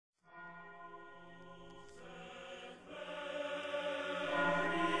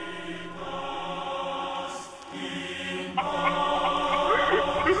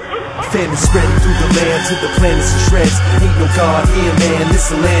Famine spreading through the land to the planets and shreds. Ain't no God here, man, this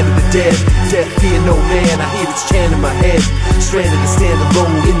the land of the dead. Death fear no man, I hear its chant in my head. Stranded to stand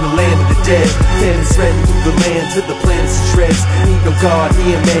alone in the land of the dead. Famine spreading through the land to the planets and shreds. Ain't no God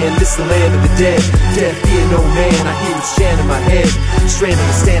here, man, this the land of the dead. Death fear no man, I hear its chant in my head. Stranded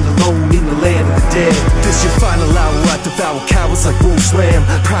to stand alone in the land of the dead. This your final hour, I devour cowards like roast lamb.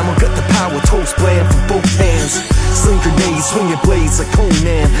 Primal got the power, toast bland from both hands. Sling grenades, swinging blades like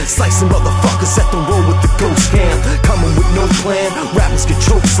Conan. Slicing motherfuckers that don't roll with the ghost scam. Coming with no plan, rappers get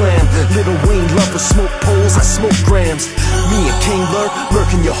choke slam. Little Wayne lovers smoke poles, I smoke grams. Me and King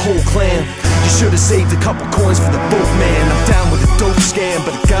murking your whole clan. You should've saved a couple coins for the boat, man. I'm down with a dope scam,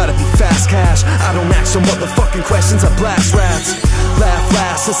 but it gotta be fast cash. I don't ask no motherfucking questions, I blast rats. Laugh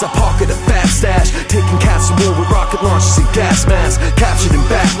last as I pocket a fat stash. Taking cats to war with rocket launchers and gas masks. Captured in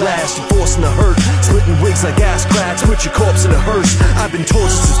backlash, divorcing the hurt. Splitting wigs like ass cracks, put your corpse in a hearse. I've been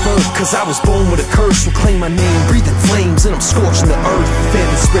tortured since birth, cause I was born with a curse. Reclaim my name, breathing flames, and I'm scorching the earth.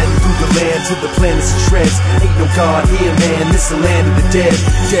 Famine spreading through the land to the planets and shreds. Ain't no God here, man, this the land of the dead.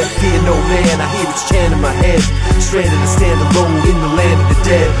 Death fear no man, I hear its chant in my head. Stranded to stand alone in the land of the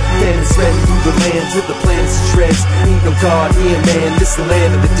dead. Famine spreading through the land to the planets and shreds. Ain't no God here, man, this the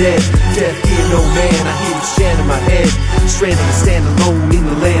land of the dead. Death fear no man, I hear its chant in my head. Stranded to stand alone in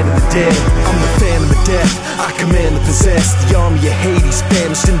the land of the dead. I'm the phantom of death, I command the possessed. The army of Hades,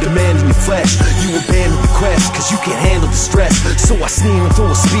 famished and demanding your flesh. You abandon the quest, cause you can't handle the stress. So I sneer and throw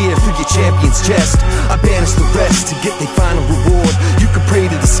a spear through your champion's chest. I banish the rest to get their final reward. You can pray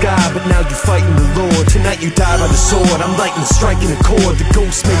to the sky, but now you're fighting the Lord. Tonight you die by the sword, I'm lightning striking a chord. The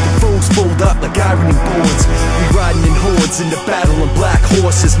ghosts make the foes fold up like ironing boards. We riding in hordes into battle on black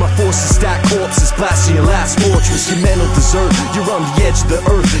horses. My forces stack corpses, blasting your last fortress. Your mental desert, you're on the edge of the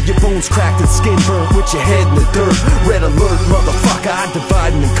earth. Your bones cracked and skin burnt with your head in the dirt. Red alert, motherfucker, I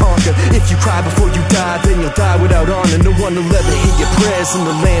divide and conquer. If you cry before you die, then you'll die without honor. No one will ever hear your prayers in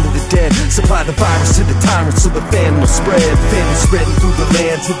the land of the dead. Supply the virus to the tyrants so the famine will spread. Famine spreading through the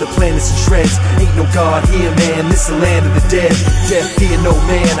land to the planets and shreds. Ain't no God here, man, this the land of the dead. Death fear no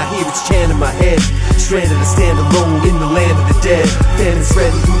man, I hear its chant in my head. Stranded to stand alone in the land of the dead. Famine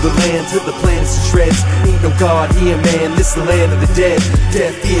spreading through the land to the planets and shreds. Ain't no God here, man, this the land of the dead.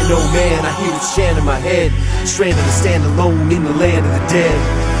 Death fear no man, I hear its chant in my head. Stranded to stand alone in the land of the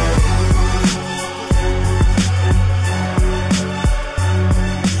dead.